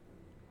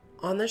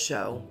On the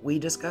show, we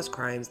discuss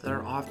crimes that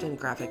are often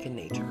graphic in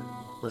nature.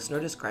 Listener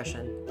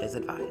discretion is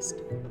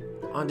advised.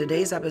 On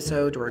today's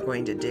episode, we're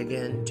going to dig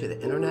into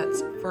the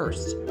internet's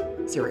first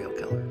serial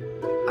killer.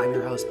 I'm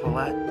your host,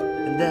 Paulette,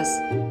 and this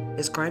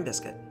is Crime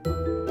Biscuit.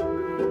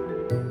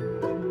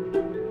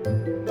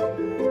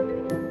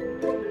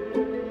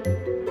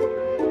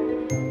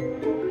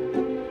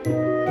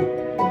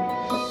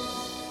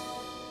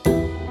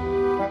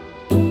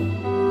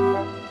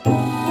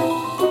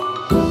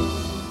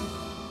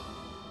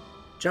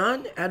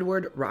 John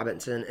Edward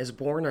Robinson is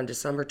born on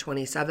December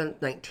 27,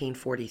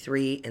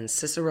 1943 in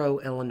Cicero,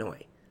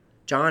 Illinois.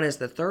 John is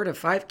the third of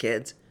 5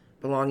 kids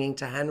belonging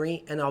to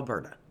Henry and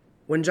Alberta.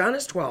 When John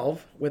is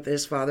 12, with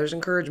his father's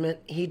encouragement,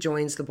 he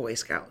joins the Boy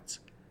Scouts.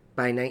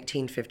 By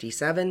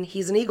 1957,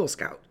 he's an Eagle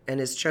Scout and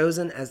is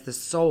chosen as the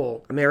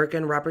sole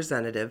American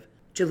representative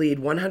to lead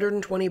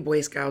 120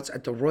 Boy Scouts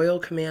at the Royal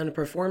Command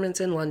performance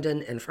in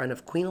London in front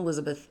of Queen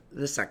Elizabeth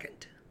II.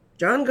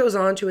 John goes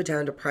on to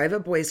attend a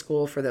private boys'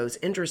 school for those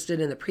interested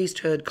in the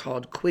priesthood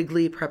called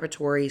Quigley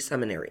Preparatory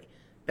Seminary,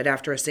 but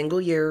after a single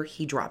year,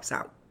 he drops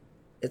out.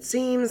 It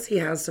seems he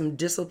has some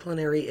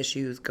disciplinary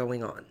issues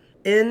going on.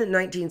 In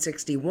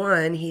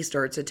 1961, he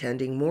starts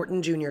attending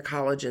Morton Junior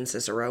College in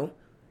Cicero.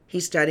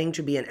 He's studying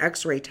to be an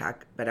X-ray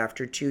tech, but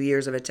after 2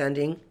 years of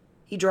attending,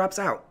 he drops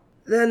out.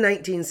 Then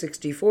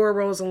 1964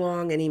 rolls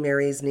along and he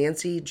marries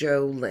Nancy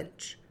Jo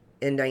Lynch.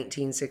 In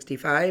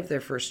 1965,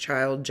 their first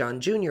child, John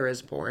Jr.,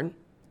 is born.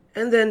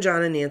 And then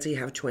John and Nancy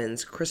have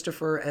twins,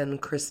 Christopher and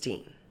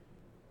Christine.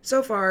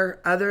 So far,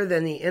 other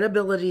than the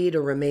inability to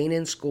remain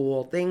in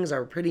school, things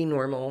are pretty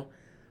normal.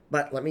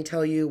 But let me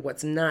tell you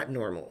what's not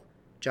normal.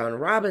 John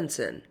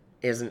Robinson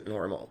isn't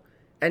normal,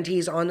 and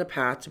he's on the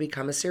path to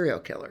become a serial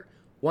killer,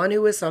 one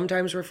who is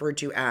sometimes referred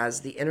to as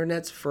the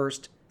internet's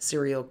first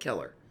serial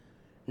killer.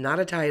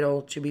 Not a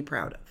title to be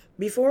proud of.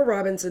 Before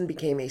Robinson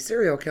became a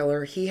serial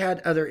killer, he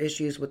had other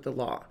issues with the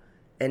law.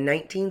 In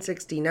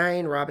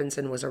 1969,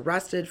 Robinson was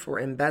arrested for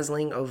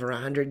embezzling over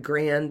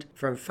 $100,000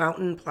 from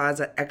Fountain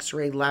Plaza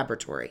X-ray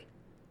Laboratory.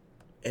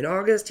 In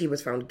August, he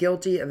was found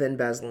guilty of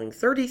embezzling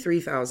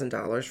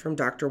 $33,000 from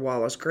Dr.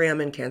 Wallace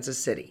Graham in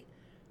Kansas City.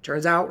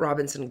 Turns out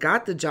Robinson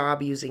got the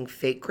job using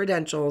fake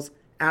credentials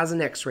as an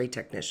X-ray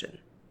technician.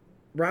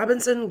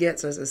 Robinson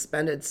gets a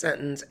suspended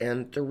sentence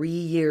and 3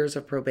 years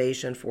of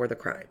probation for the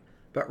crime.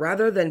 But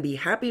rather than be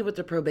happy with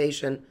the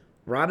probation,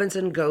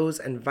 Robinson goes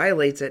and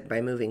violates it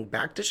by moving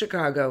back to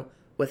Chicago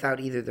without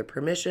either the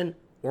permission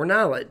or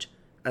knowledge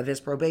of his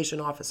probation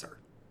officer.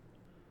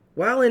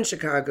 While in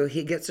Chicago,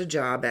 he gets a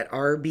job at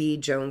R.B.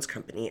 Jones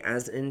Company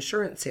as an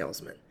insurance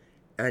salesman,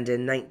 and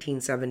in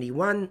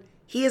 1971,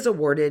 he is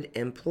awarded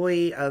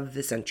Employee of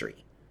the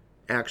Century.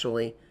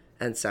 Actually,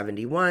 in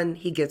 71,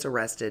 he gets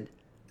arrested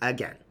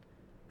again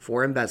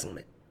for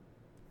embezzlement.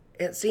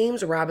 It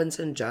seems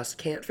Robinson just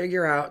can't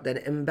figure out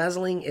that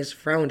embezzling is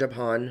frowned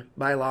upon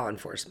by law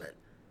enforcement.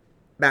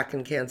 Back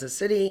in Kansas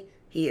City,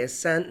 he is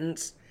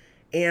sentenced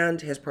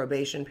and his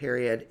probation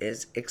period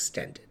is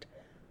extended.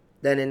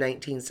 Then in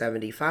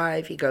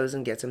 1975, he goes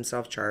and gets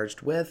himself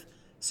charged with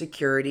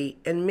security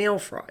and mail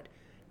fraud,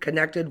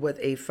 connected with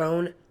a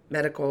phone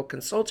medical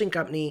consulting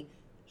company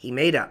he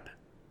made up.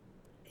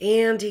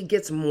 And he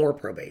gets more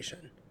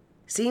probation.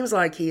 Seems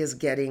like he is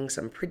getting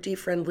some pretty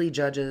friendly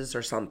judges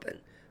or something.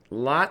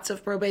 Lots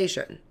of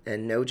probation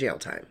and no jail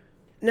time.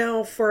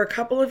 Now, for a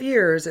couple of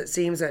years, it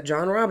seems that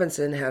John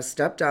Robinson has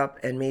stepped up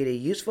and made a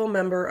useful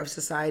member of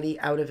society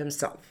out of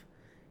himself.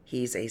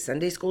 He's a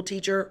Sunday school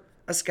teacher,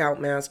 a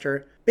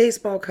scoutmaster,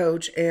 baseball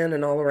coach, and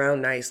an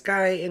all-around nice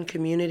guy and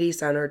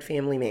community-centered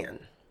family man.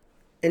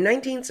 In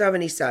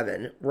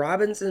 1977,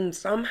 Robinson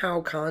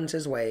somehow cons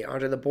his way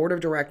onto the board of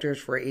directors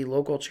for a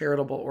local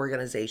charitable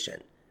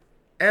organization.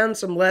 And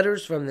some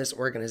letters from this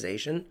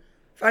organization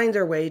find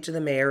their way to the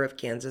mayor of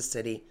Kansas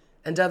City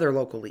and other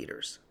local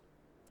leaders.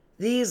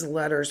 These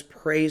letters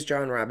praise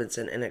John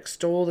Robinson and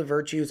extol the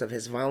virtues of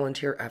his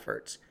volunteer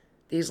efforts.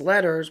 These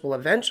letters will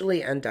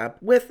eventually end up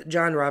with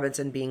John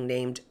Robinson being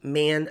named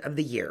Man of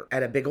the Year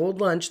at a big old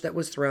lunch that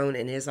was thrown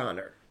in his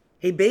honor.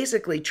 He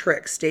basically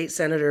tricks State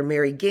Senator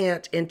Mary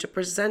Gant into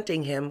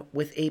presenting him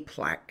with a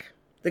plaque.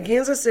 The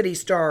Kansas City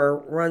Star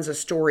runs a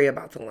story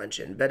about the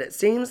luncheon, but it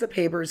seems the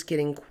paper is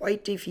getting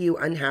quite a few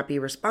unhappy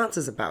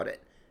responses about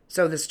it.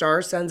 So the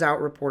Star sends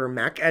out reporter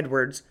Mac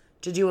Edwards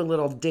to do a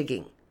little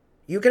digging.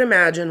 You can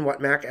imagine what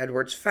Mac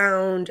Edwards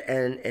found,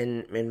 and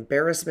in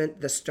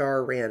embarrassment, the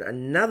Star ran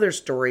another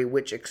story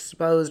which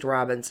exposed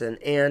Robinson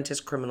and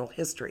his criminal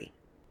history.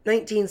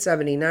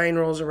 1979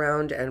 rolls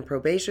around and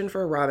probation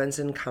for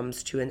Robinson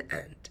comes to an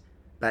end.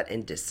 But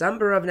in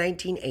December of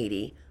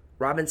 1980,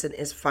 Robinson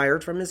is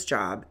fired from his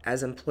job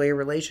as employee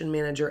relation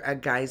manager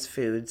at Guy's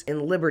Foods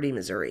in Liberty,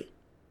 Missouri.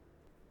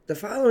 The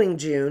following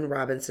June,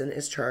 Robinson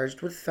is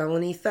charged with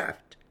felony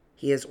theft.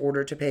 He is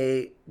ordered to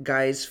pay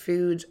Guy's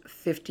Foods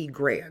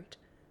 $50,000.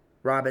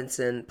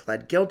 Robinson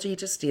pled guilty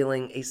to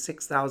stealing a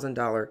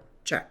 $6,000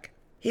 check.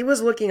 He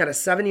was looking at a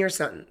 7-year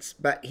sentence,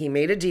 but he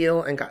made a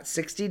deal and got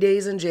 60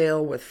 days in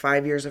jail with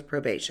 5 years of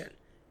probation.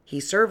 He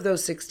served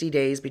those 60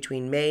 days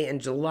between May and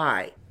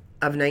July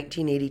of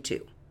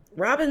 1982.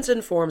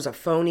 Robinson forms a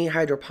phony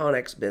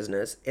hydroponics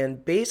business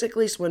and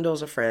basically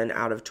swindles a friend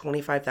out of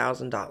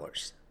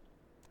 $25,000.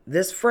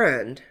 This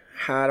friend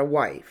had a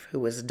wife who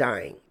was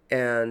dying,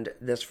 and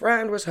this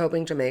friend was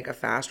hoping to make a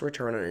fast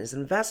return on his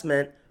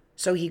investment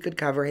so he could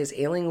cover his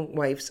ailing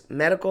wife's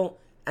medical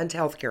and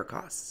healthcare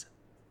costs.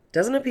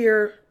 Doesn't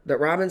appear that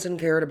Robinson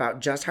cared about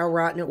just how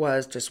rotten it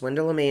was to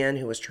swindle a man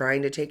who was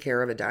trying to take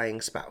care of a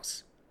dying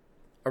spouse.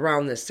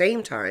 Around the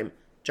same time,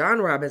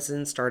 John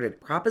Robinson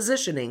started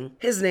propositioning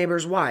his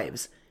neighbors'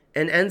 wives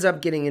and ends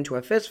up getting into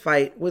a fist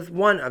fight with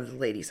one of the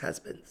ladies'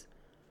 husbands.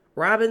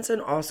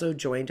 Robinson also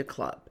joined a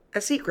club, a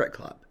secret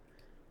club,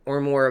 or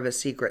more of a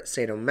secret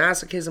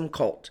sadomasochism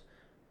cult.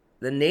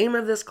 The name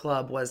of this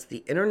club was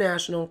the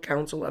International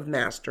Council of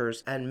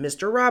Masters, and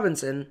Mr.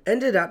 Robinson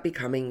ended up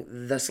becoming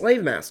the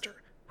slave master,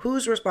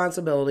 whose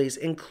responsibilities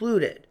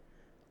included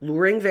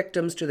luring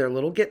victims to their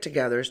little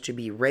get-togethers to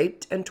be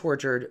raped and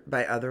tortured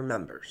by other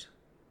members.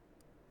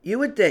 You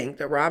would think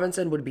that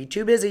Robinson would be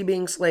too busy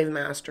being slave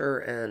master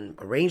and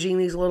arranging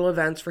these little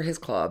events for his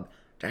club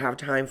to have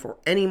time for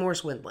any more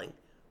swindling,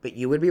 but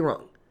you would be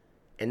wrong.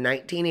 In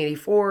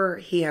 1984,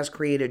 he has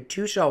created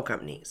 2 shell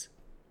companies.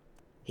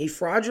 He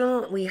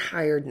fraudulently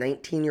hired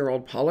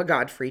 19-year-old Paula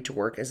Godfrey to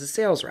work as a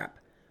sales rep.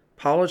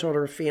 Paula told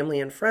her family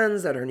and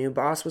friends that her new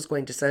boss was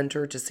going to send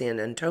her to San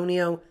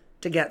Antonio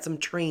to get some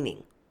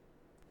training.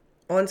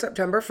 On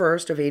September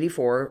 1st of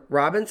 84,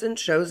 Robinson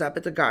shows up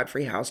at the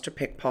Godfrey house to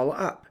pick Paula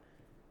up.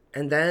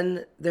 And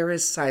then there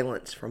is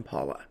silence from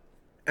Paula.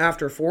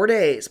 After 4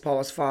 days,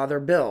 Paula's father,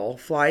 Bill,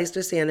 flies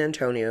to San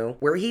Antonio,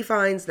 where he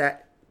finds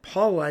that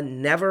Paula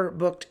never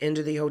booked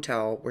into the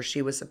hotel where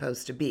she was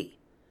supposed to be.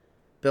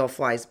 Bill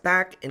flies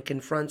back and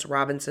confronts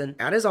Robinson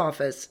at his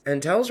office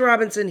and tells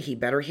Robinson he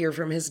better hear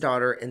from his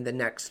daughter in the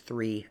next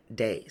 3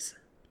 days.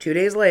 2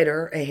 days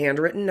later, a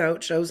handwritten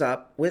note shows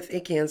up with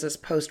a Kansas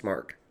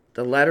postmark.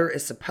 The letter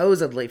is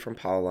supposedly from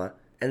Paula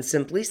and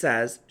simply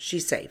says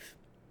she's safe.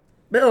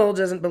 Bill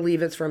doesn't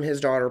believe it's from his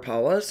daughter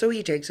Paula, so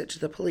he takes it to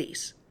the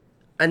police.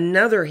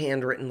 Another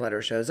handwritten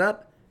letter shows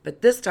up,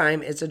 but this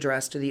time it's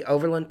addressed to the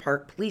Overland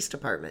Park Police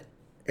Department.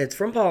 It's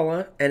from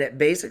Paula, and it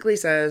basically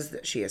says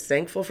that she is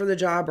thankful for the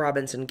job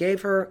Robinson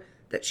gave her,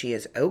 that she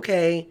is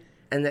okay,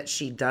 and that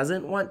she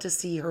doesn't want to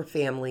see her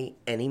family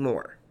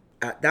anymore.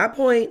 At that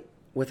point,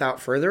 without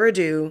further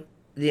ado,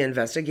 the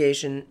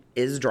investigation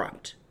is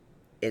dropped.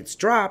 It's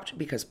dropped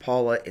because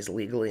Paula is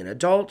legally an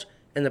adult,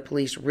 and the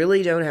police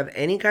really don't have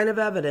any kind of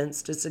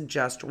evidence to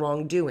suggest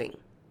wrongdoing.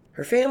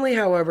 Her family,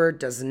 however,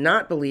 does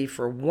not believe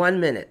for 1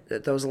 minute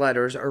that those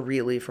letters are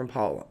really from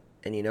Paula.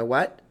 And you know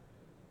what?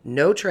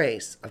 No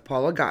trace of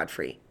Paula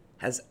Godfrey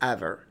has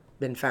ever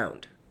been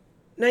found.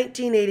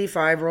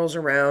 1985 rolls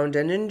around,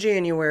 and in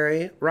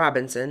January,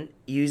 Robinson,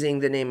 using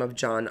the name of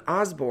John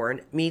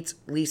Osborne, meets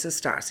Lisa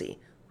Stasi,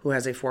 who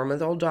has a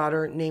 4-month-old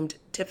daughter named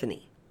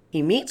Tiffany.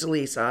 He meets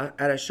Lisa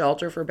at a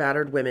shelter for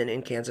battered women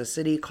in Kansas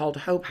City called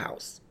Hope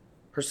House.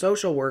 Her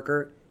social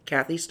worker,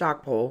 Kathy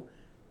Stockpole,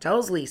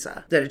 tells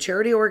Lisa that a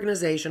charity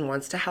organization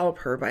wants to help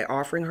her by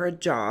offering her a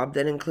job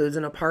that includes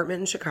an apartment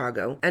in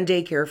Chicago and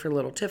daycare for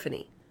little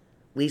Tiffany.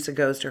 Lisa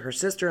goes to her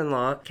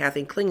sister-in-law,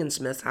 Kathy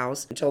Klingensmith's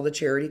house until the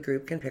charity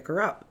group can pick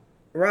her up.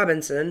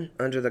 Robinson,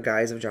 under the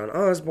guise of John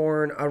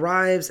Osborne,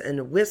 arrives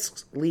and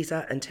whisks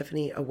Lisa and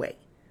Tiffany away.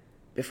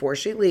 Before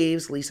she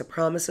leaves, Lisa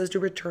promises to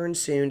return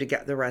soon to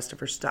get the rest of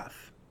her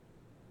stuff.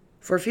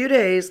 For a few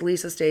days,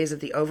 Lisa stays at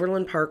the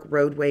Overland Park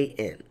Roadway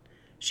Inn.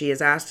 She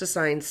is asked to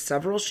sign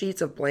several sheets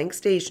of blank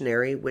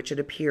stationery, which it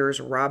appears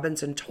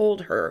Robinson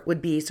told her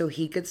would be so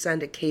he could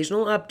send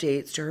occasional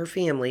updates to her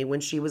family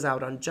when she was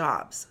out on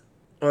jobs.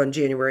 On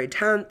January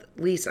 10th,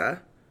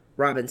 Lisa,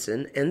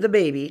 Robinson, and the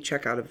baby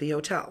check out of the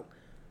hotel.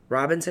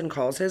 Robinson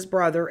calls his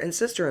brother and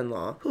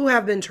sister-in-law, who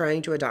have been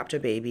trying to adopt a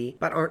baby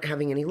but aren't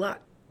having any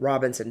luck.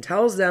 Robinson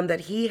tells them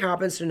that he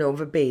happens to know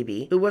of a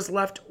baby who was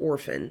left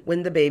orphan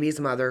when the baby's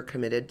mother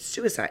committed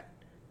suicide.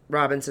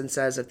 Robinson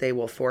says if they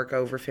will fork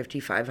over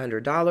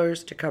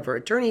 $5,500 to cover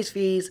attorney's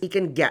fees, he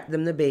can get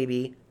them the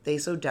baby they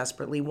so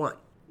desperately want.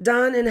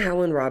 Don and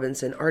Helen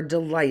Robinson are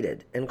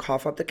delighted and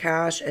cough up the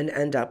cash and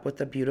end up with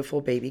the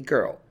beautiful baby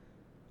girl.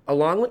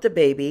 Along with the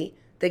baby,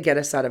 they get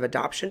a set of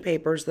adoption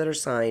papers that are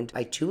signed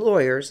by 2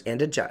 lawyers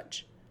and a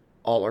judge.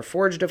 All are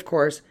forged, of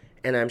course,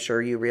 and I'm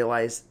sure you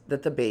realize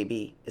that the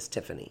baby is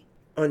Tiffany.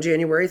 On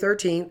January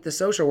 13th, the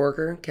social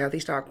worker, Kathy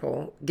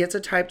Stockpole, gets a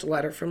typed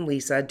letter from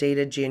Lisa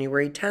dated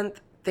January 10th,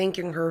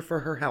 thanking her for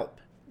her help.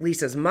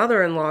 Lisa's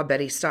mother-in-law,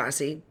 Betty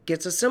Stasi,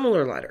 gets a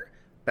similar letter,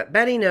 but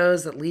Betty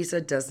knows that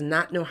Lisa does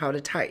not know how to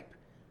type.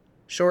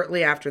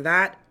 Shortly after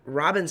that,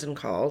 Robinson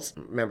calls,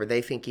 remember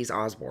they think he's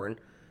Osborne,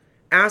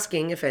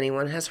 asking if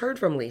anyone has heard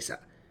from Lisa.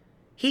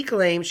 He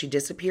claims she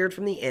disappeared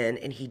from the inn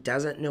and he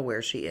doesn't know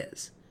where she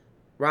is.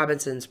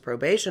 Robinson's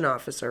probation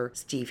officer,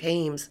 Steve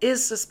Hames,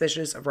 is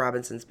suspicious of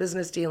Robinson's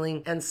business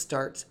dealing and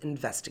starts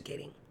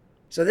investigating.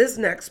 So this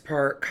next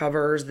part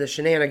covers the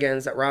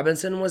shenanigans that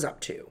Robinson was up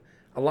to.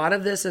 A lot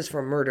of this is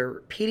from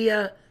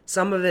Murderpedia,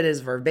 some of it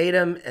is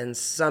verbatim, and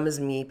some is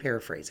me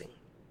paraphrasing.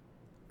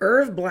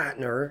 Irv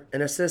Blattner,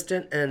 an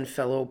assistant and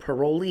fellow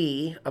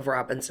parolee of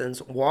Robinson's,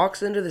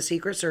 walks into the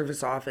Secret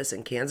Service office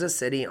in Kansas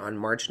City on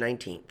March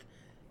 19th.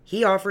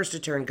 He offers to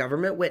turn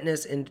government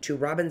witness into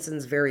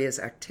Robinson's various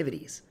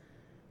activities.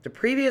 The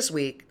previous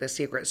week, the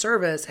Secret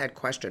Service had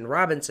questioned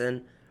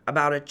Robinson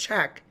about a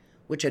check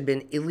which had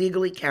been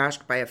illegally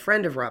cashed by a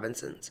friend of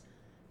Robinson's.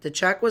 The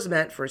check was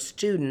meant for a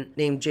student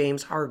named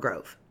James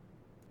Hargrove.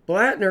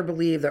 Blattner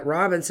believed that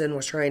Robinson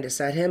was trying to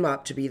set him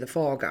up to be the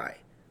fall guy.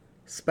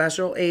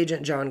 Special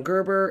Agent John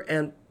Gerber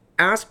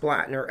asked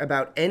Blattner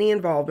about any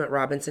involvement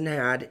Robinson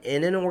had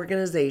in an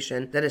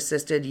organization that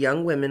assisted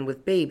young women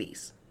with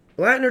babies.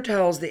 Blattner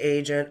tells the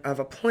agent of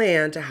a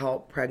plan to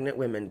help pregnant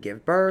women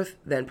give birth,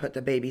 then put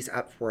the babies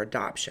up for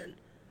adoption.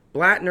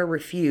 Blattner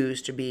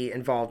refused to be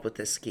involved with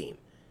this scheme.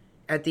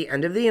 At the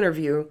end of the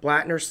interview,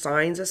 Blattner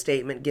signs a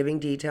statement giving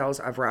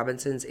details of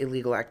Robinson's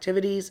illegal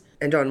activities,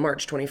 and on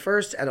March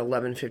 21st at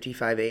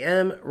 11:55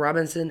 a.m.,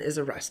 Robinson is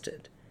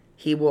arrested.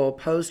 He will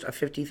post a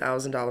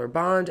 $50,000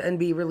 bond and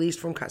be released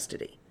from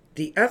custody.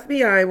 The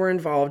FBI were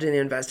involved in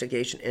an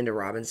investigation into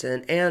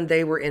Robinson, and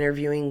they were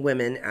interviewing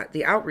women at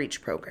the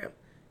outreach program.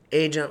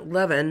 Agent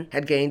Levin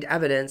had gained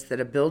evidence that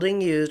a building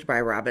used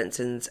by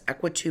Robinson's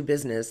Equitable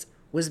business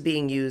was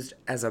being used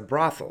as a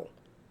brothel.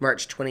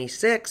 March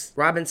 26,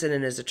 Robinson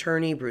and his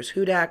attorney, Bruce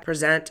Hudak,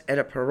 present at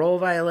a parole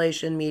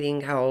violation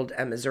meeting held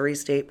at Missouri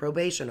State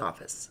Probation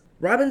Office.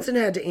 Robinson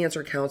had to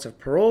answer counts of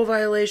parole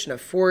violation, of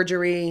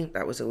forgery,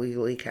 that was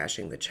illegally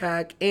cashing the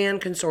check,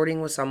 and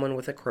consorting with someone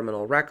with a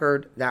criminal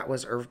record, that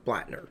was Irv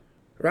Blattner.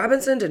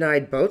 Robinson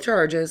denied both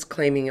charges,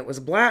 claiming it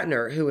was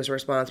Blattner who was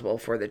responsible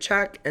for the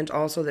check and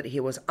also that he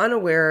was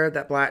unaware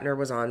that Blattner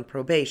was on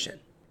probation.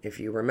 If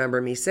you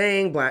remember me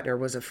saying Blattner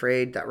was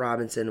afraid that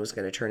Robinson was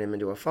going to turn him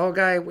into a fall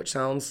guy, which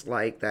sounds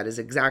like that is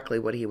exactly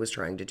what he was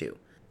trying to do.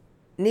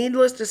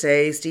 Needless to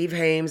say, Steve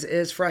Hames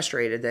is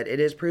frustrated that it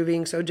is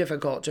proving so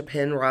difficult to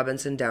pin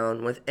Robinson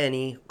down with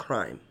any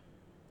crime.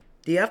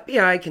 The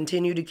FBI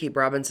continued to keep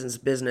Robinson's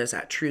business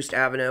at Troost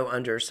Avenue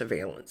under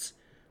surveillance.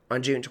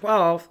 On June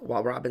 12th,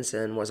 while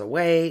Robinson was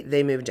away,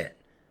 they moved in.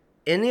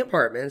 In the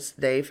apartments,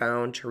 they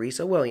found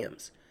Teresa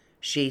Williams.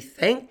 She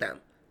thanked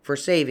them for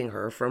saving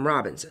her from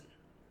Robinson.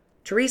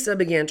 Teresa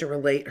began to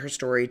relate her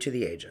story to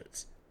the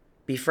agents.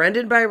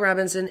 Befriended by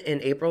Robinson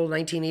in April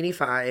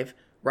 1985,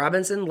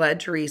 Robinson led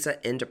Teresa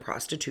into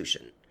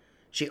prostitution.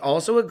 She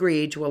also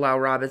agreed to allow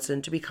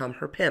Robinson to become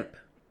her pimp.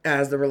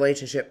 As the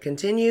relationship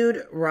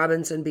continued,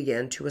 Robinson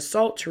began to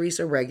assault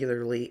Teresa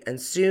regularly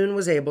and soon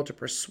was able to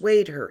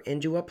persuade her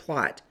into a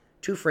plot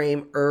to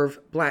frame Irv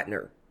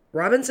Blattner.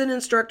 Robinson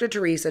instructed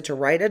Teresa to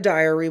write a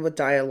diary with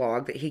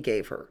dialogue that he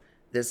gave her.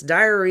 This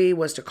diary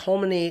was to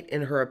culminate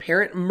in her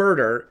apparent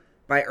murder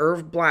by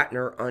Irv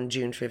Blattner on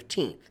June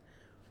 15th.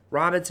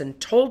 Robinson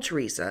told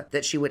Teresa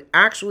that she would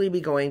actually be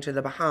going to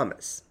the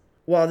Bahamas.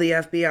 While the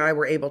FBI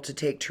were able to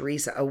take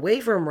Teresa away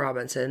from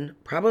Robinson,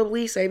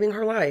 probably saving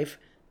her life,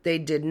 they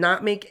did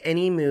not make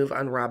any move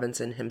on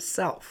Robinson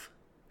himself.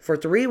 For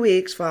 3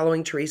 weeks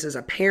following Teresa's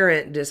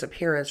apparent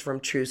disappearance from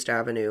Troost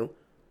Avenue,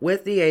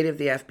 with the aid of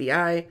the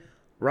FBI,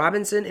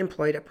 Robinson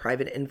employed a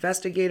private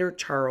investigator,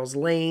 Charles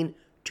Lane,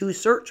 to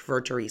search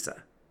for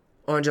Teresa.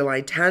 On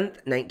July 10,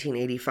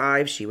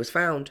 1985, she was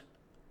found.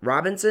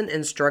 Robinson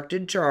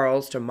instructed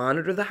Charles to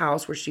monitor the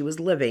house where she was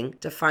living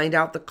to find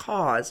out the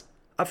cause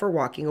of her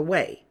walking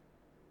away.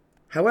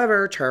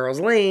 However, Charles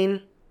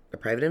Lane, the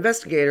private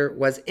investigator,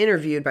 was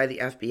interviewed by the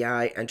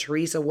FBI and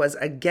Teresa was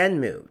again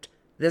moved,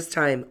 this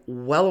time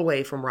well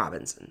away from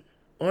Robinson.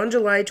 On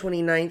July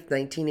 29,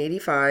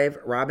 1985,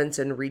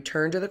 Robinson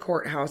returned to the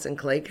courthouse in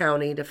Clay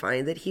County to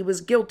find that he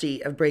was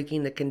guilty of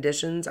breaking the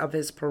conditions of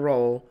his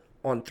parole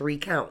on 3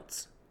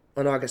 counts.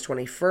 On August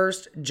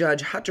 21st,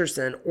 Judge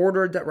Hutcherson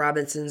ordered that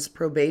Robinson's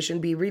probation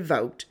be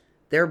revoked,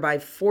 thereby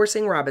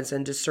forcing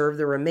Robinson to serve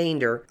the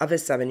remainder of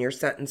his 7-year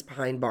sentence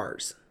behind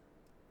bars.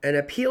 An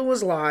appeal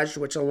was lodged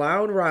which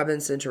allowed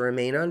Robinson to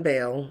remain on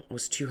bail,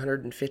 was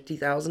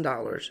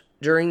 $250,000,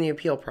 during the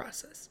appeal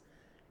process.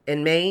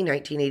 In May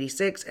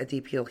 1986, at the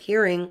appeal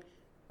hearing,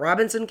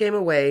 Robinson came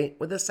away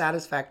with a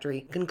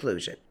satisfactory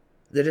conclusion.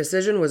 The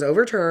decision was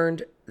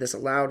overturned. This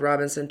allowed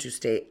Robinson to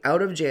stay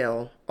out of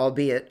jail,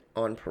 albeit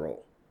on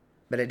parole.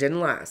 But it didn't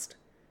last.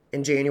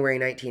 In January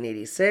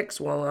 1986,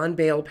 while on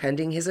bail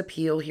pending his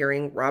appeal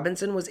hearing,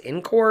 Robinson was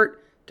in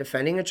court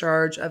defending a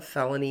charge of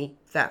felony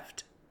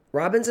theft.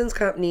 Robinson's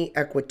company,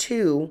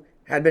 Equitable,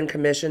 had been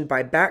commissioned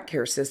by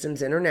BackCare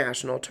Systems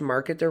International to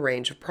market their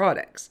range of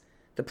products.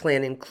 The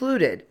plan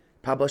included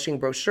publishing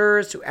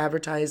brochures to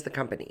advertise the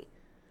company.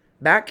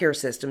 BackCare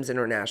Systems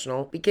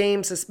International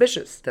became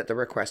suspicious that the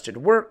requested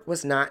work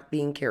was not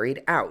being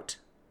carried out.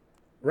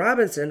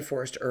 Robinson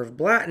forced Irv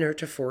Blattner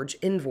to forge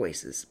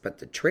invoices, but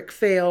the trick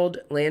failed,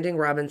 landing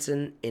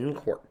Robinson in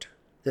court.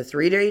 The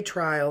 3-day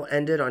trial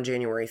ended on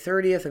January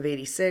 30th of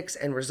 86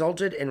 and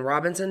resulted in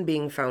Robinson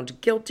being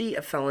found guilty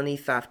of felony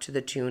theft to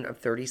the tune of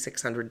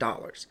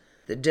 $3,600.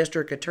 The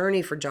district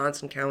attorney for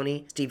Johnson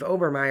County, Steve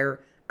Obermeyer,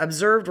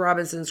 observed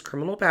Robinson's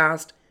criminal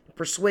past and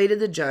persuaded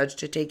the judge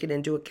to take it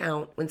into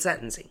account when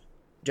sentencing.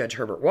 Judge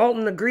Herbert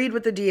Walton agreed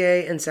with the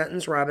DA and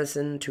sentenced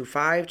Robinson to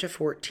 5 to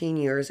 14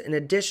 years in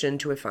addition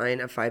to a fine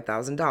of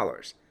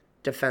 $5,000.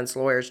 Defense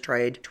lawyers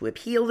tried to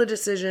appeal the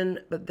decision,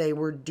 but they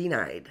were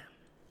denied.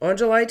 On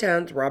July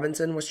 10th,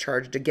 Robinson was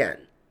charged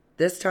again,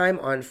 this time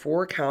on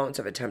 4 counts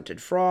of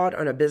attempted fraud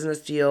on a business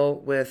deal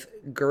with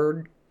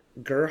Gerhard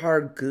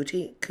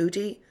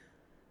Kuti.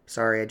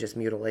 Sorry, I just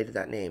mutilated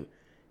that name.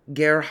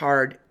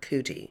 Gerhard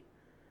Kuti.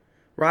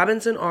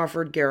 Robinson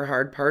offered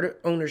Gerhard part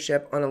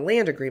ownership on a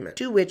land agreement,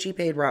 to which he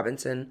paid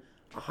Robinson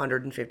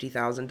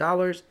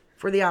 $150,000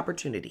 for the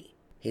opportunity.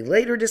 He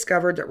later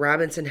discovered that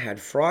Robinson had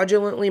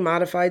fraudulently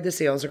modified the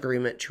sales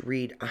agreement to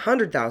read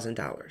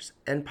 $100,000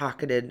 and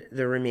pocketed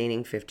the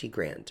remaining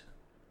 $50,000.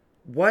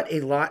 What a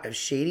lot of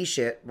shady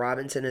shit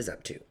Robinson is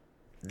up to.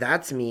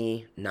 That's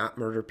me, not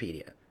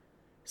Murderpedia.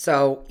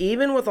 So,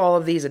 even with all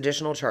of these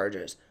additional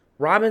charges,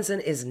 Robinson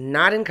is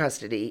not in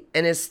custody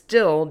and is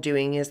still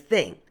doing his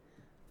thing.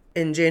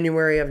 In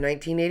January of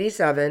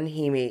 1987,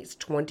 he meets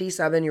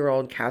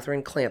 27-year-old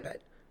Catherine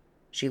Clampett.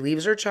 She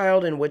leaves her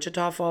child in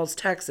Wichita Falls,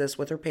 Texas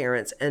with her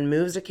parents and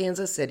moves to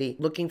Kansas City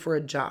looking for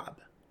a job.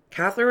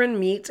 Catherine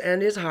meets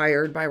and is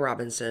hired by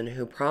Robinson,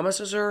 who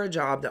promises her a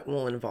job that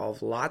will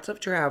involve lots of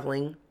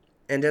traveling,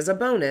 and as a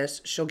bonus,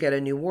 she'll get a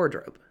new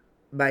wardrobe.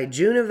 By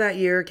June of that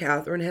year,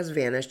 Catherine has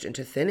vanished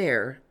into thin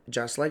air,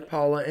 just like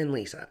Paula and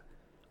Lisa.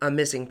 A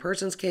missing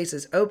persons case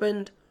is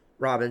opened,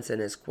 Robinson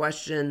is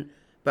questioned,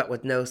 but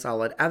with no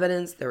solid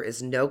evidence, there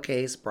is no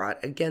case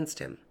brought against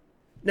him.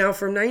 Now,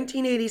 from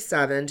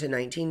 1987 to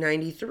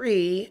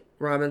 1993,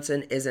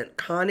 Robinson isn't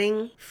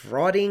conning,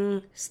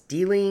 frauding,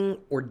 stealing,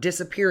 or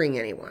disappearing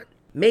anyone.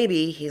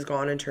 Maybe he's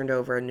gone and turned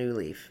over a new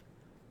leaf.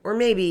 Or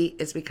maybe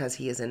it's because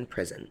he is in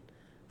prison.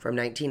 From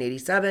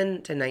 1987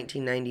 to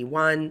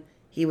 1991,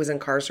 he was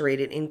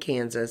incarcerated in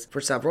Kansas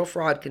for several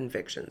fraud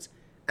convictions.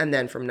 And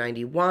then from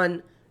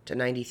 91 to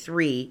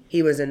 93,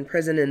 he was in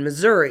prison in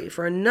Missouri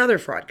for another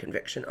fraud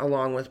conviction,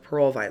 along with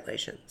parole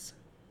violations.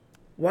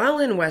 While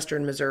in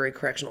Western Missouri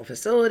Correctional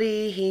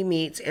Facility, he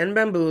meets and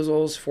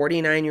bamboozles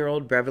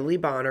 49-year-old Beverly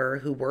Bonner,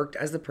 who worked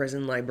as the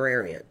prison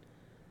librarian.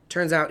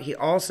 Turns out he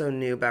also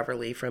knew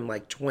Beverly from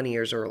like 20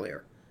 years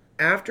earlier.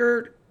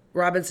 After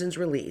Robinson's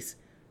release,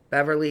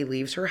 Beverly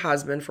leaves her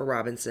husband for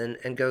Robinson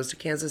and goes to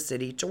Kansas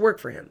City to work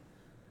for him.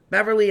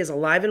 Beverly is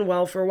alive and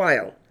well for a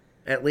while,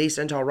 at least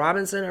until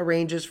Robinson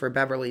arranges for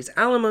Beverly's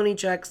alimony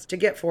checks to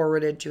get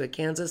forwarded to a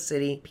Kansas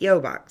City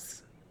P.O.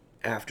 box.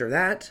 After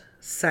that,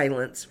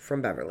 silence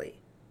from Beverly.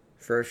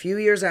 For a few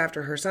years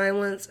after her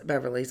silence,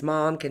 Beverly's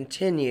mom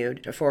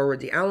continued to forward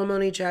the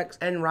alimony checks,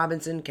 and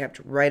Robinson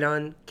kept right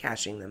on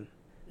cashing them.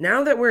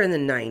 Now that we're in the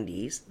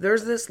 90s,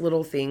 there's this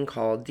little thing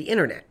called the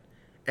internet,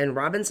 and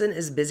Robinson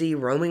is busy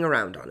roaming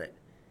around on it.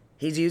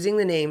 He's using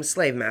the name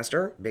Slave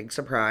Master, big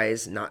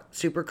surprise, not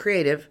super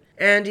creative,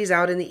 and he's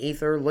out in the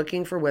ether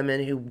looking for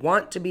women who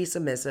want to be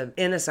submissive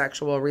in a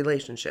sexual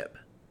relationship.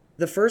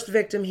 The first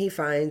victim he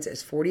finds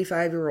is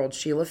 45-year-old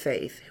Sheila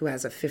Faith, who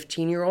has a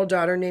 15-year-old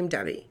daughter named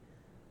Debbie.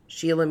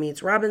 Sheila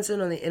meets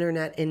Robinson on the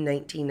internet in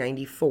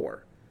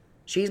 1994.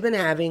 She's been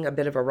having a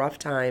bit of a rough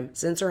time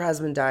since her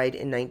husband died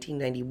in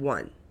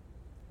 1991.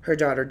 Her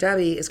daughter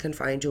Debbie is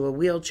confined to a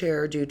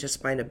wheelchair due to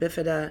spina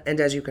bifida, and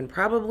as you can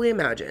probably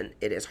imagine,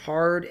 it is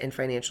hard and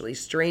financially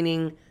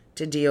straining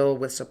to deal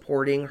with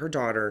supporting her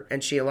daughter,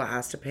 and Sheila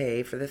has to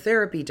pay for the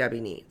therapy Debbie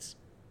needs.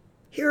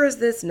 Here is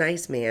this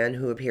nice man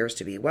who appears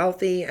to be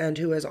wealthy and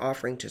who is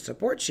offering to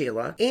support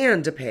Sheila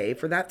and to pay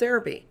for that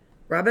therapy.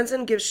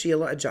 Robinson gives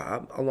Sheila a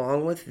job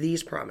along with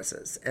these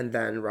promises, and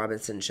then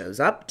Robinson shows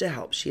up to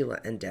help Sheila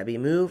and Debbie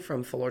move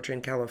from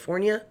Fullerton,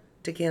 California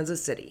to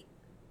Kansas City.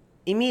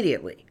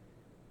 Immediately,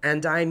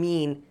 and I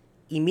mean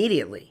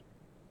immediately,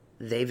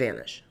 they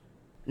vanish.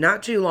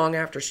 Not too long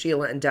after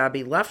Sheila and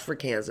Debbie left for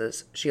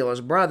Kansas,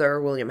 Sheila's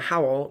brother, William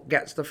Howell,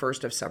 gets the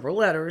first of several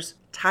letters,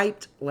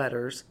 typed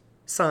letters,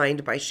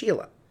 signed by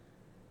Sheila.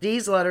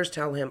 These letters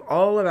tell him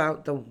all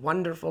about the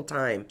wonderful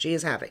time she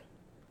is having,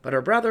 but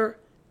her brother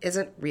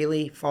isn't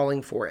really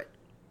falling for it.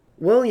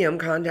 William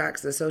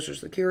contacts the Social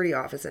Security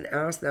office and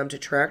asks them to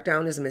track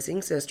down his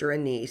missing sister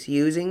and niece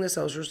using the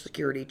Social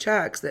Security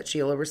checks that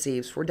Sheila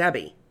receives for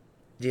Debbie.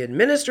 The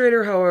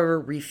administrator, however,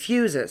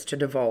 refuses to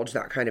divulge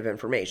that kind of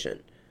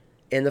information.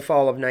 In the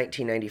fall of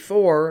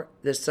 1994,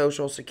 the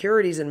Social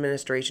Security's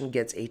administration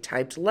gets a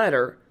typed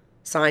letter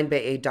signed by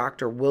a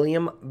Dr.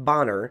 William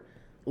Bonner,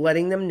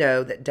 letting them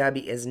know that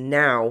Debbie is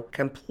now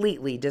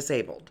completely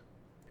disabled.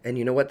 And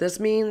you know what this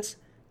means?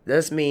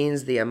 This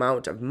means the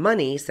amount of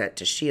money sent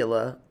to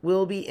Sheila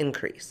will be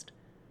increased.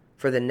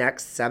 For the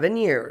next 7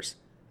 years,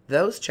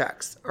 those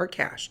checks are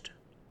cashed.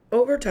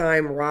 Over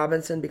time,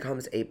 Robinson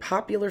becomes a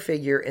popular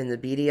figure in the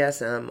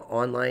BDSM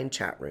online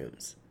chat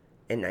rooms.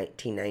 In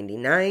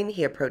 1999,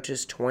 he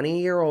approaches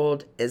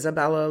 20-year-old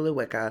Isabella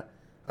Lewicka,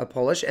 a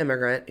Polish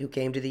immigrant who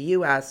came to the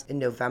U.S. in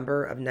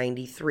November of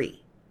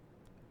 93.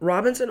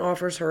 Robinson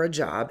offers her a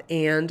job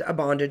and a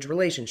bondage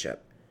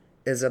relationship.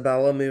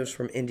 Isabella moves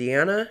from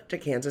Indiana to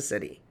Kansas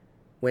City.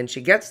 When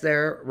she gets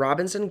there,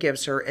 Robinson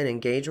gives her an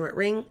engagement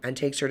ring and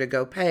takes her to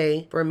go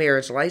pay for a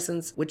marriage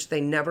license, which they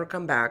never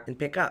come back and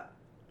pick up.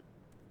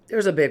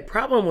 There's a big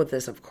problem with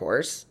this, of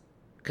course,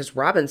 because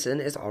Robinson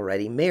is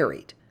already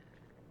married.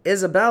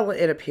 Isabella,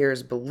 it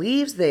appears,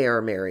 believes they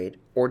are married,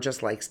 or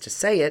just likes to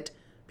say it,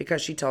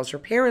 because she tells her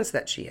parents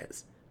that she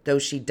is, though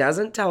she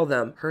doesn't tell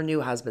them her new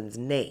husband's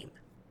name,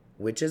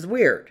 which is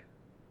weird.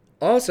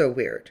 Also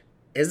weird,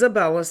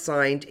 Isabella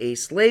signed a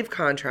slave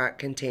contract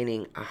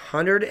containing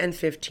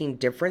 115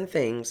 different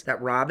things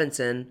that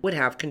Robinson would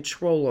have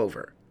control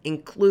over,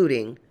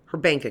 including her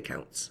bank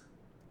accounts.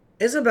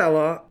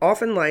 Isabella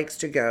often likes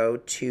to go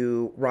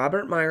to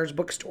Robert Meyer's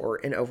bookstore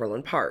in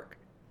Overland Park,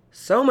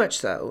 so much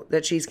so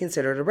that she's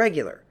considered a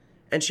regular,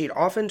 and she'd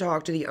often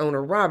talk to the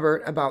owner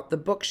Robert about the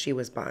books she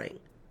was buying.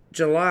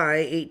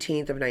 July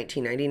 18th of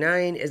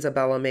 1999,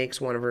 Isabella makes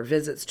one of her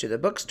visits to the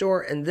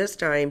bookstore, and this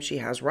time she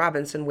has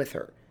Robinson with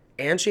her,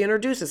 and she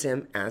introduces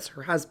him as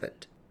her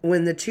husband.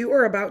 When the two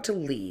are about to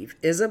leave,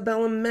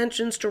 Isabella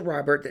mentions to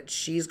Robert that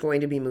she's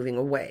going to be moving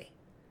away.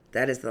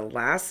 That is the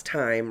last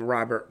time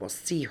Robert will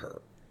see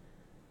her.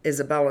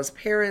 Isabella's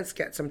parents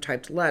get some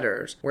typed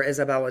letters where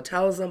Isabella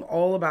tells them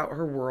all about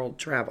her world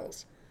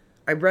travels.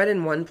 I read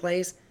in one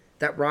place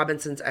that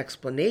Robinson's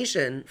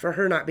explanation for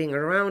her not being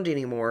around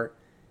anymore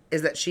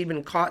is that she'd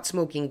been caught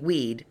smoking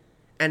weed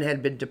and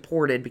had been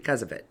deported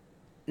because of it.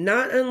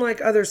 Not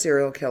unlike other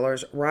serial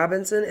killers,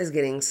 Robinson is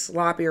getting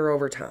sloppier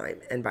over time,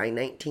 and by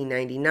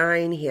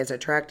 1999, he has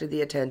attracted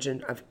the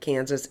attention of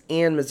Kansas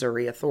and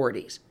Missouri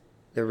authorities.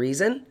 The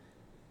reason?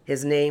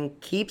 His name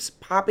keeps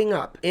popping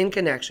up in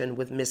connection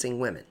with missing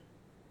women.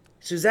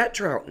 Suzette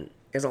Troughton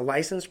is a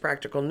licensed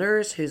practical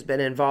nurse who's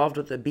been involved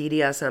with the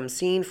BDSM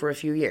scene for a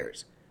few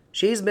years.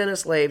 She's been a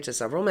slave to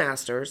several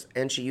masters,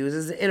 and she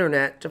uses the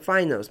internet to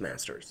find those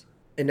masters.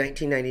 In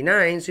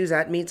 1999,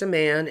 Suzette meets a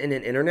man in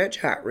an internet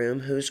chat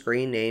room whose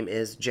screen name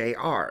is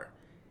JR.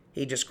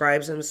 He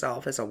describes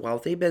himself as a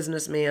wealthy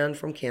businessman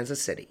from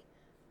Kansas City.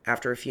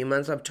 After a few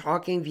months of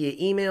talking via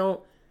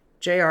email,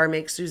 JR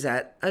makes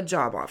Suzette a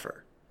job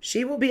offer.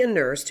 She will be a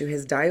nurse to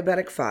his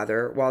diabetic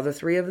father while the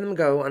three of them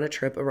go on a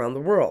trip around the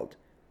world.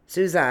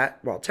 Suzette,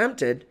 while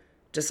tempted,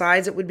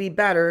 decides it would be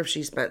better if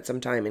she spent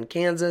some time in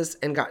Kansas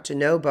and got to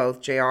know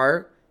both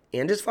JR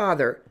and his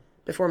father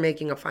before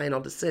making a final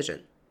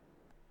decision.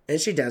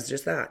 And she does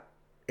just that.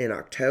 In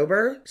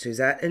October,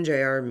 Suzette and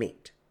JR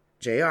meet.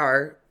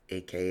 JR,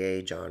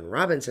 aka John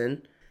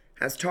Robinson,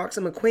 has talked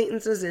some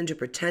acquaintances into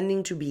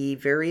pretending to be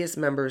various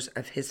members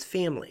of his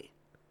family.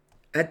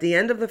 At the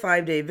end of the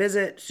 5-day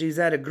visit,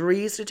 Suzette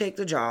agrees to take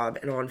the job,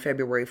 and on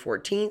February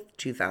 14th,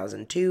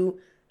 2002,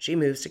 she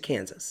moves to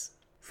Kansas.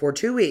 For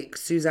 2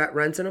 weeks, Suzette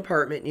rents an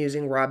apartment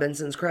using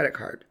Robinson's credit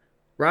card.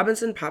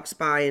 Robinson pops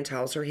by and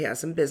tells her he has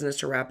some business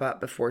to wrap up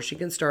before she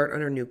can start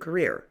on her new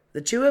career.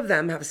 The two of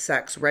them have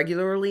sex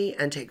regularly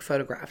and take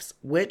photographs,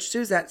 which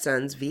Suzette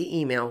sends via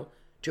email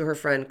to her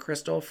friend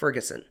Crystal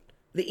Ferguson.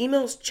 The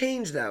emails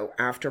change, though,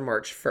 after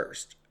March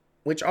 1st,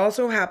 which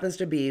also happens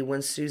to be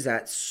when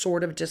Suzette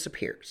sort of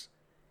disappears.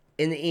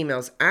 In the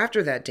emails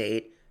after that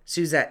date,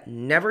 Suzette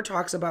never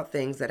talks about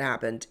things that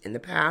happened in the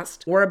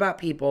past or about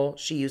people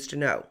she used to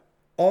know.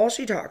 All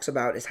she talks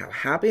about is how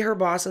happy her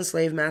boss and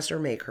slave master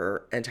make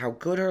her and how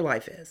good her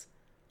life is.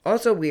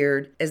 Also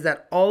weird is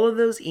that all of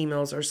those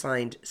emails are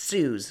signed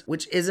Suze,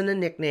 which isn't a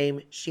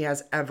nickname she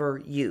has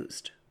ever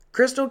used.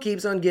 Crystal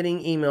keeps on getting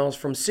emails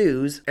from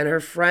Suze, and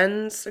her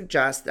friends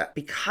suggest that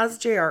because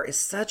JR is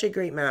such a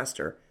great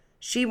master,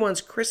 she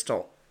wants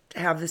Crystal to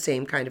have the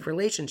same kind of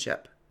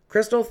relationship.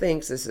 Crystal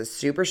thinks this is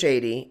super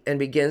shady and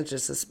begins to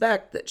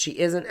suspect that she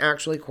isn't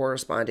actually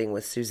corresponding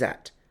with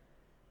Suzette.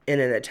 In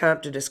an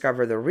attempt to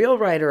discover the real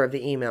writer of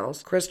the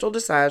emails, Crystal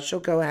decides she'll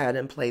go ahead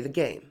and play the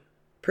game.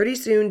 Pretty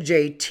soon,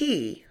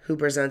 JT, who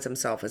presents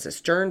himself as a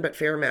stern but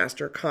fair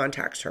master,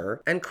 contacts her,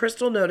 and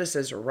Crystal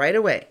notices right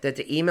away that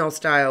the email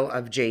style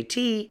of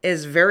JT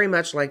is very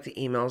much like the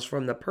emails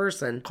from the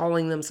person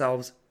calling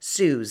themselves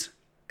Suze.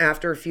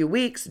 After a few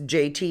weeks,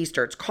 JT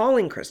starts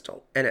calling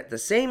Crystal, and at the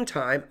same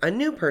time, a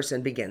new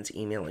person begins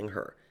emailing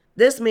her.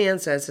 This man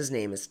says his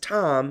name is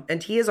Tom,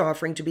 and he is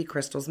offering to be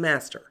Crystal's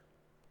master.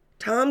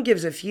 Tom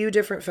gives a few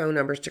different phone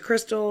numbers to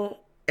Crystal,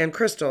 and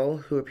Crystal,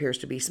 who appears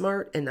to be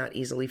smart and not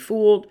easily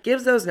fooled,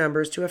 gives those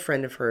numbers to a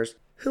friend of hers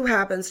who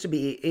happens to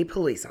be a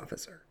police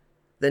officer.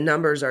 The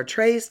numbers are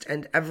traced,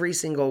 and every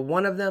single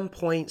one of them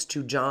points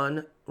to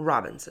John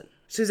Robinson.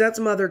 Suzette's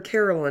mother,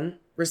 Carolyn,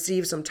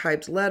 receives some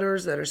typed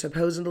letters that are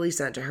supposedly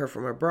sent to her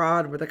from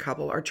abroad where the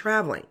couple are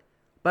traveling,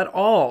 but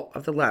all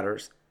of the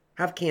letters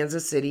have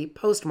Kansas City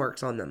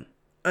postmarks on them.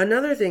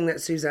 Another thing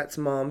that Suzette's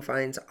mom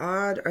finds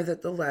odd are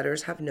that the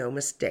letters have no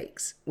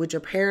mistakes, which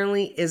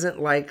apparently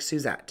isn't like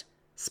Suzette.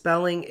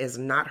 Spelling is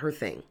not her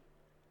thing.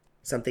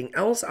 Something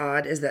else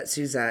odd is that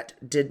Suzette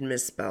did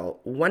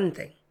misspell one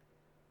thing,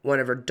 one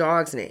of her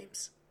dog's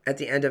names. At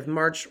the end of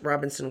March,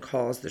 Robinson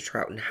calls the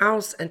Troughton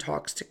house and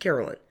talks to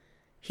Carolyn.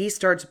 He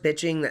starts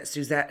bitching that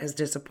Suzette has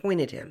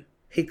disappointed him.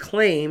 He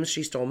claims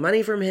she stole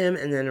money from him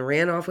and then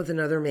ran off with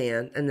another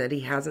man and that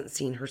he hasn't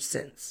seen her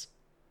since.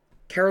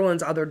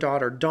 Carolyn's other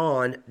daughter,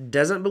 Dawn,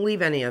 doesn't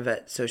believe any of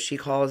it, so she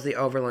calls the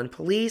Overland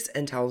police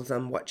and tells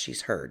them what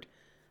she's heard.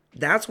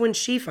 That's when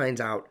she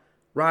finds out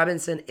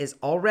Robinson is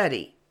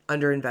already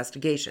under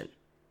investigation.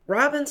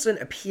 Robinson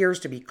appears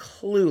to be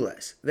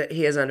clueless that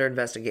he is under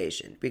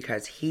investigation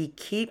because he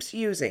keeps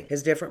using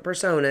his different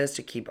personas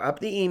to keep up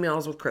the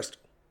emails with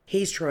Crystal.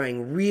 He's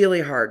trying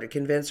really hard to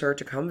convince her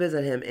to come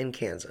visit him in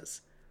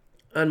Kansas.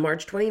 On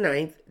March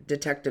 29th,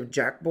 Detective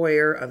Jack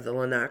Boyer of the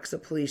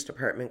Lenaxa Police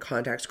Department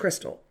contacts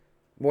Crystal.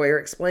 Boyer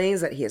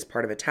explains that he is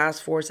part of a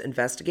task force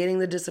investigating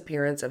the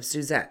disappearance of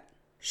Suzette.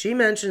 She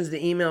mentions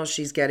the emails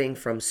she's getting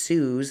from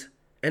Suze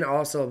and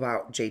also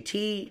about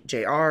JT,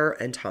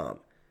 JR, and Tom.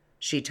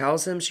 She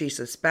tells him she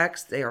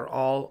suspects they are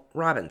all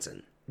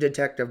Robinson.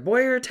 Detective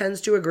Boyer tends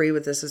to agree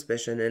with the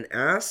suspicion and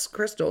asks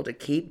Crystal to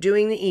keep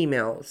doing the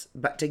emails,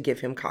 but to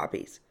give him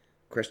copies.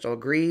 Crystal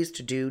agrees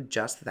to do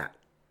just that.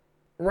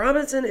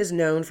 Robinson is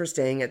known for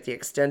staying at the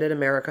Extended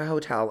America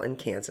Hotel in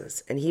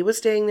Kansas, and he was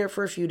staying there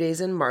for a few days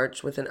in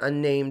March with an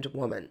unnamed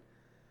woman.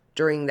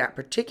 During that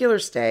particular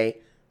stay,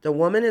 the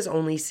woman is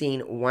only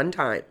seen one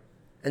time,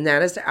 and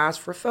that is to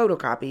ask for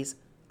photocopies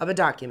of a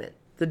document.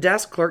 The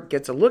desk clerk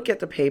gets a look at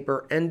the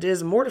paper and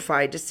is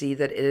mortified to see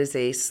that it is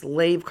a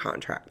slave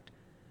contract.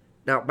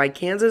 Now, by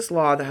Kansas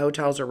law, the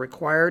hotels are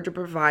required to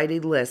provide a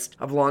list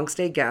of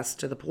long-stay guests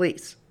to the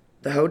police.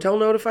 The hotel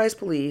notifies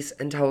police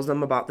and tells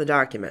them about the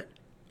document.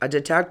 A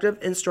detective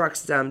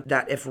instructs them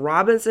that if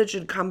Robinson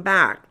should come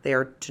back, they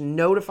are to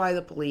notify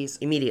the police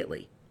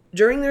immediately.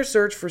 During their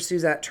search for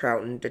Suzette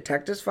Troughton,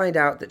 detectives find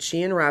out that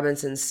she and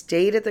Robinson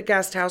stayed at the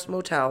Guest House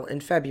Motel in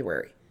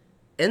February.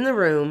 In the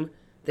room,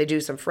 they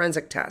do some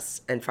forensic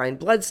tests and find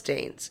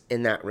bloodstains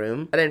in that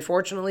room, but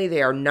unfortunately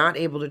they are not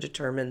able to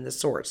determine the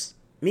source.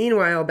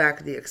 Meanwhile, back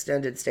at the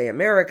Extended Stay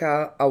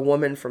America, a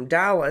woman from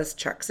Dallas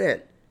checks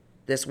in.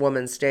 This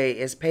woman's stay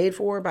is paid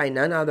for by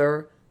none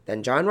other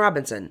than John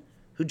Robinson,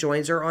 who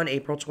joins her on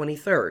April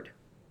 23rd.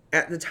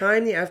 At the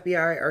time, the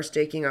FBI are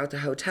staking out the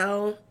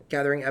hotel,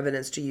 gathering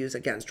evidence to use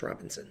against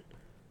Robinson.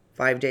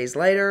 5 days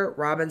later,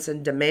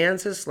 Robinson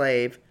demands his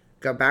slave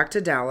go back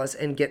to Dallas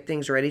and get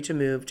things ready to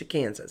move to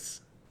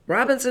Kansas.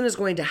 Robinson is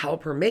going to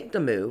help her make the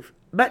move,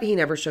 but he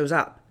never shows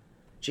up.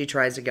 She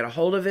tries to get a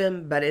hold of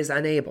him, but is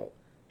unable.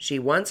 She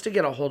wants to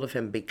get a hold of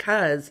him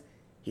because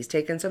he's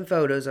taken some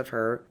photos of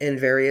her in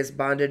various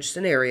bondage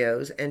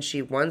scenarios, and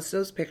she wants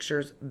those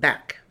pictures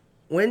back.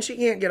 When she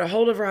can't get a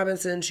hold of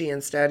Robinson, she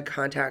instead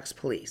contacts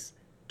police.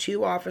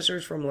 2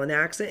 officers from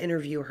Lenaxa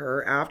interview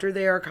her after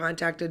they are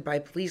contacted by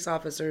police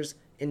officers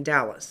in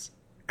Dallas.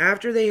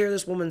 After they hear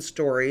this woman's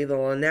story, the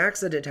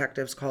Lenaxa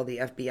detectives call the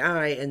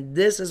FBI, and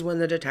this is when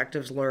the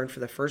detectives learn for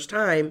the first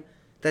time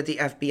that the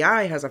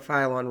FBI has a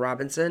file on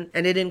Robinson,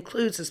 and it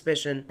includes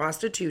suspicion,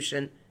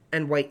 prostitution,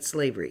 and white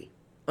slavery.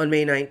 On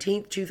May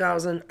 19,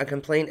 2000, a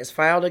complaint is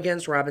filed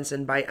against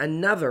Robinson by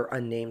another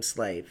unnamed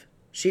slave.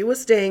 She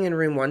was staying in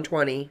room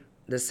 120,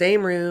 the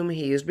same room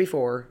he used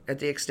before at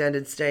the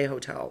Extended Stay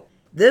Hotel.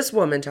 This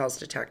woman tells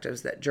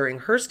detectives that during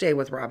her stay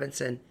with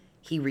Robinson,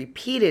 he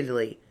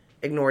repeatedly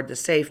ignored the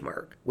safe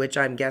mark, which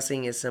I'm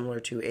guessing is similar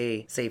to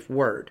a safe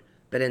word,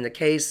 but in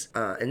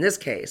this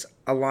case,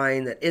 a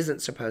line that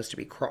isn't supposed to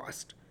be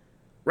crossed.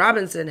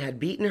 Robinson had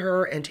beaten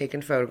her and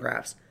taken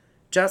photographs,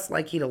 just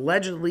like he'd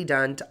allegedly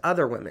done to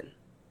other women.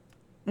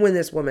 When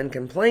this woman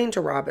complained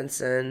to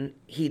Robinson,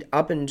 he'd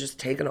up and just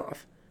taken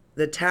off.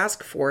 The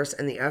task force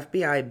and the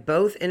FBI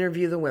both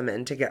interview the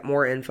women to get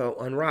more info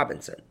on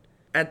Robinson.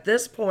 At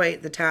this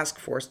point, the task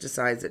force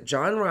decides that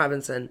John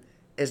Robinson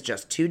is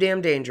just too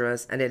damn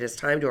dangerous and it is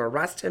time to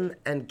arrest him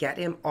and get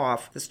him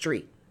off the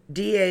street.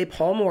 DA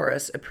Paul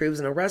Morris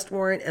approves an arrest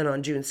warrant, and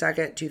on June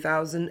 2nd,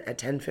 2000 at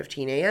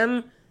 10:15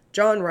 a.m.,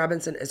 John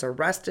Robinson is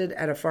arrested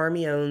at a farm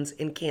he owns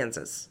in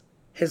Kansas.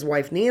 His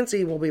wife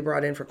Nancy will be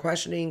brought in for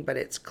questioning, but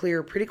it's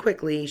clear pretty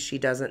quickly she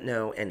doesn't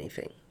know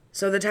anything.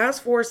 So the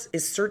task force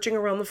is searching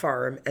around the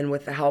farm, and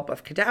with the help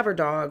of cadaver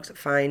dogs,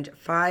 find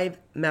 5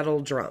 metal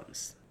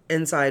drums.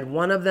 Inside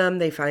one of them,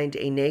 they find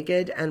a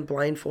naked and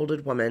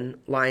blindfolded woman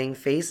lying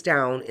face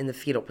down in the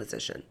fetal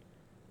position.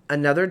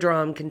 Another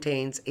drum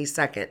contains a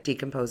second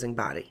decomposing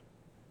body.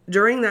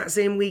 During that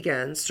same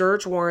weekend,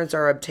 search warrants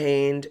are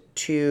obtained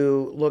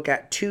to look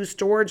at 2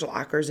 storage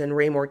lockers in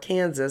Raymore,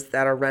 Kansas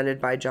that are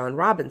rented by John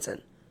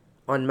Robinson.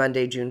 On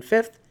Monday, June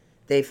 5th,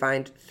 they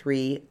find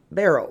 3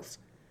 barrels.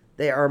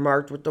 They are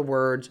marked with the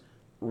words,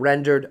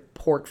 rendered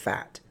pork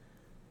fat.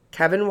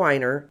 Kevin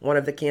Weiner, one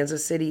of the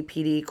Kansas City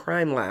PD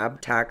crime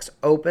lab techs,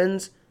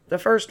 opens the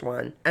first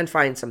one and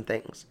finds some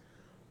things.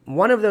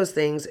 One of those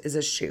things is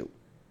a shoe.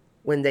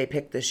 When they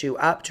pick the shoe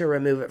up to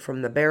remove it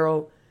from the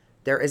barrel,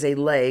 there is a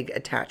leg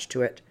attached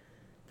to it.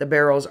 The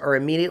barrels are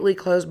immediately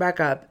closed back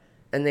up,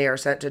 and they are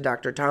sent to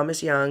Dr.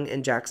 Thomas Young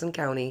in Jackson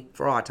County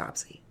for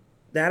autopsy.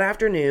 That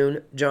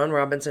afternoon, John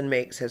Robinson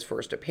makes his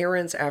first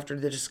appearance after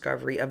the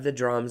discovery of the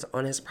drums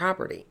on his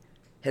property.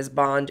 His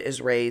bond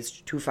is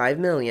raised to $5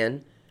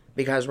 million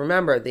because,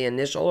 remember, the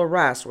initial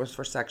arrest was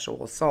for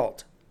sexual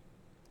assault.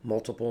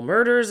 Multiple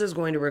murders is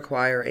going to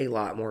require a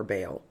lot more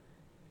bail.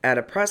 At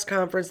a press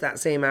conference that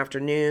same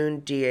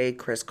afternoon, DA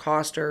Chris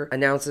Koster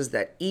announces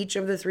that each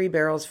of the 3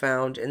 barrels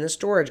found in the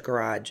storage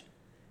garage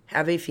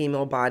have a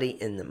female body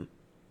in them.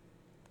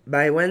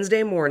 By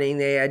Wednesday morning,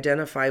 they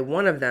identify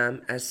one of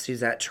them as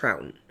Suzette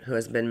Troughton, who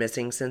has been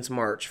missing since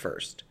March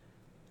 1st.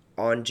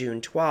 On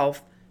June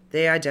 12th,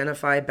 they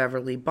identify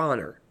Beverly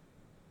Bonner.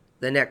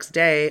 The next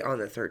day, on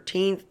the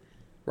 13th,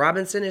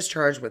 Robinson is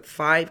charged with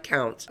 5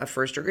 counts of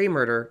first-degree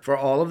murder for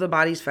all of the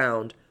bodies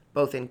found,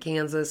 both in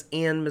Kansas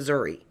and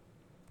Missouri.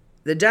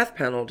 The death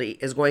penalty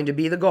is going to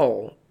be the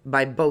goal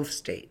by both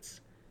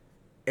states.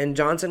 In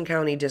Johnson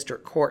County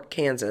District Court,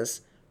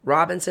 Kansas,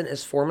 Robinson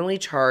is formally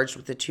charged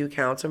with the 2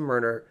 counts of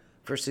murder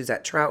for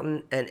Suzette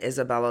Troughton and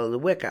Isabella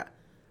Lewicka,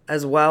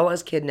 as well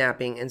as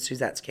kidnapping in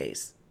Suzette's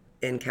case.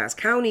 In Cass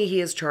County, he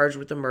is charged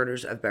with the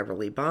murders of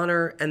Beverly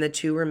Bonner and the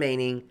 2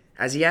 remaining,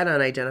 as yet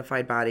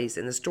unidentified bodies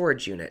in the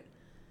storage unit.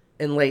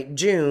 In late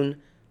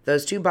June,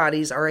 those 2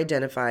 bodies are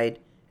identified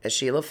as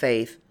Sheila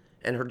Faith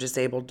and her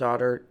disabled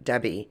daughter,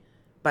 Debbie,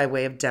 by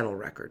way of dental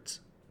records.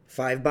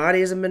 5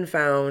 bodies have been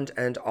found,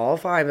 and all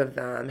 5 of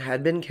them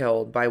had been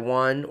killed by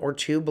 1 or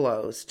 2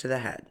 blows to the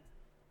head.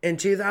 In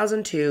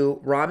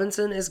 2002,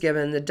 Robinson is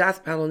given the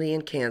death penalty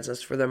in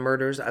Kansas for the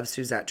murders of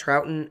Suzette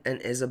Troughton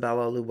and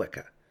Isabella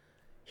Lewicka.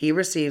 He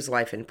receives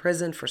life in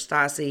prison for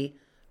Stassi,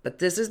 but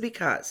this is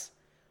because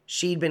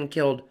she'd been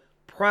killed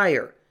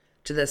prior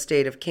to the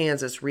state of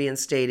Kansas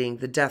reinstating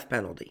the death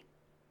penalty.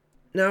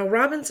 Now,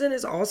 Robinson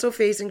is also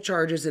facing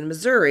charges in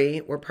Missouri,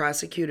 where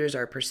prosecutors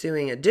are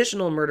pursuing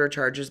additional murder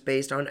charges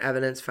based on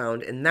evidence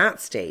found in that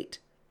state.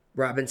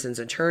 Robinson's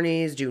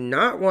attorneys do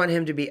not want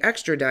him to be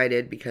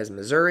extradited because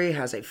Missouri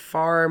has a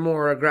far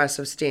more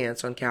aggressive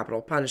stance on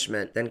capital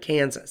punishment than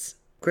Kansas.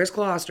 Chris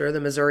Koster, the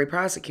Missouri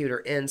prosecutor,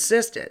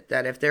 insisted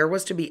that if there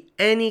was to be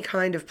any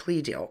kind of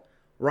plea deal,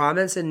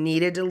 Robinson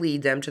needed to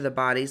lead them to the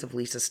bodies of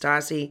Lisa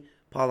Stassi,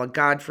 Paula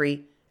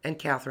Godfrey, and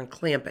Catherine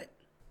Clampett.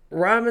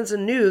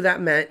 Robinson knew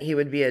that meant he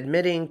would be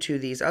admitting to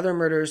these other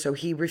murders, so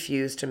he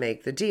refused to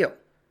make the deal.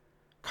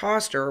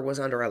 Koster was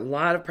under a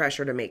lot of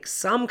pressure to make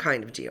some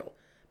kind of deal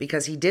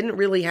because he didn't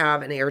really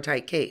have an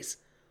airtight case.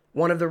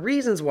 One of the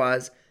reasons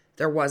was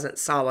there wasn't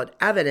solid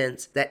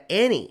evidence that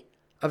any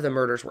of the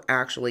murders were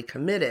actually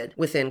committed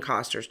within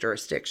Koster's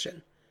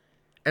jurisdiction.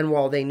 And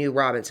while they knew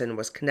Robinson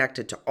was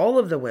connected to all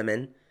of the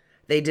women,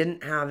 they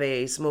didn't have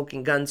a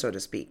smoking gun, so to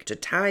speak, to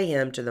tie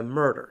him to the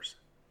murders.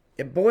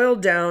 It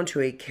boiled down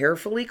to a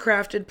carefully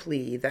crafted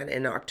plea that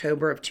in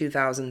October of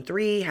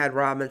 2003 had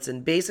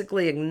Robinson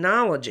basically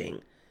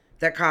acknowledging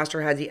that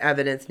Koster had the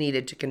evidence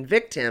needed to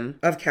convict him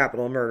of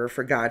capital murder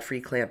for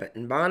Godfrey, Clampett,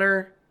 and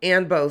Bonner,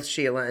 and both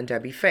Sheila and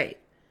Debbie Faith.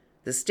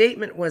 The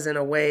statement was in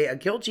a way a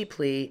guilty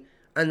plea,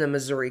 and the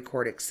Missouri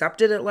court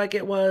accepted it like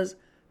it was,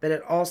 but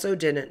it also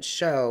didn't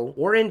show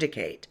or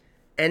indicate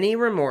any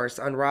remorse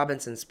on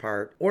Robinson's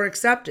part or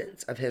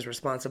acceptance of his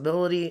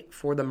responsibility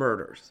for the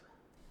murders.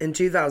 In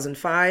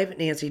 2005,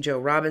 Nancy Jo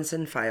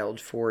Robinson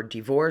filed for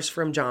divorce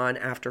from John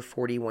after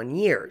 41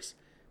 years.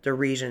 The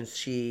reasons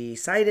she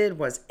cited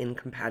was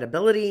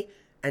incompatibility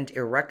and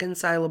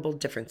irreconcilable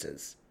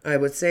differences. I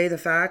would say the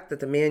fact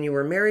that the man you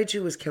were married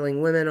to was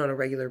killing women on a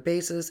regular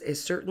basis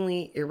is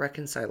certainly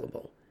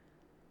irreconcilable.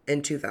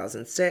 In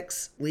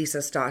 2006, Lisa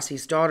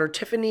Stassi's daughter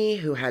Tiffany,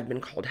 who had been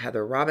called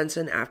Heather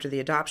Robinson after the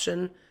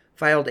adoption,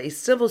 filed a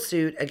civil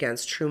suit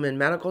against Truman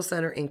Medical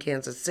Center in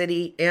Kansas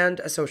City and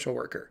a social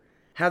worker.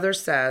 Heather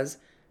says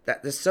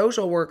that the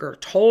social worker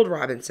told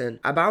Robinson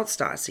about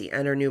Stassi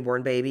and her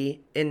newborn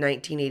baby in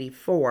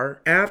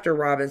 1984 after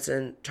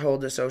Robinson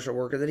told the social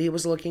worker that he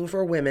was looking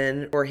for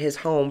women for his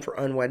home for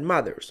unwed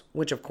mothers,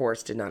 which of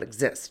course did not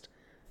exist.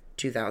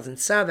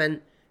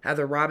 2007,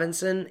 Heather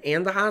Robinson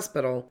and the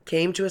hospital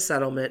came to a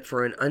settlement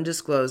for an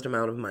undisclosed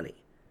amount of money.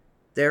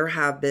 There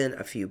have been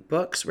a few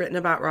books written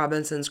about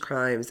Robinson's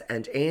crimes,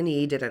 and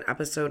A&E did an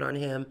episode on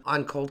him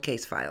on Cold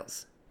Case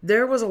Files.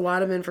 There was a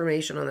lot of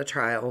information on the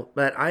trial,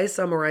 but I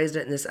summarized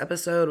it in this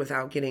episode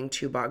without getting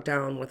too bogged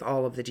down with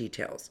all of the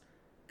details.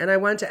 And I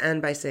want to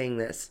end by saying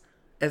this.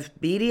 If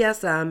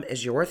BDSM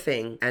is your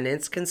thing and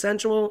it's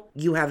consensual,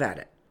 you have at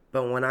it.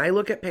 But when I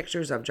look at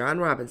pictures of John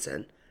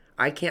Robinson,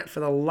 I can't for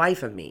the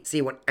life of me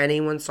see what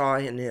anyone saw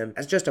in him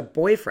as just a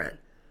boyfriend,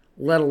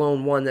 let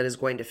alone one that is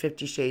going to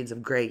 50 Shades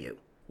of Grey you.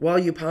 While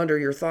you ponder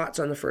your thoughts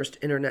on the first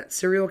internet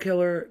serial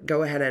killer,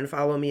 go ahead and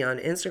follow me on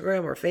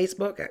Instagram or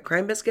Facebook at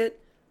Crime Biscuit,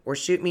 or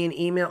shoot me an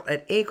email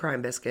at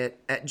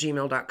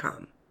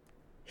acrimebiscuit@gmail.com.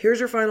 Here's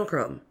your final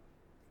crumb.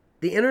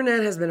 The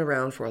internet has been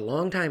around for a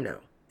long time now,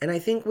 and I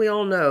think we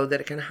all know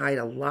that it can hide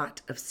a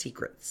lot of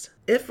secrets.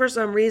 If for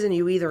some reason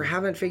you either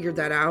haven't figured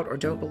that out or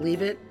don't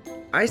believe it,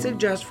 I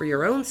suggest for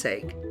your own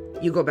sake,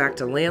 you go back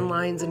to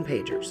landlines and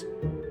pagers.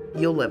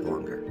 You'll live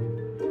longer.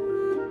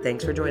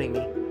 Thanks for joining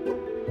me.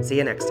 See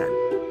you next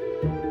time.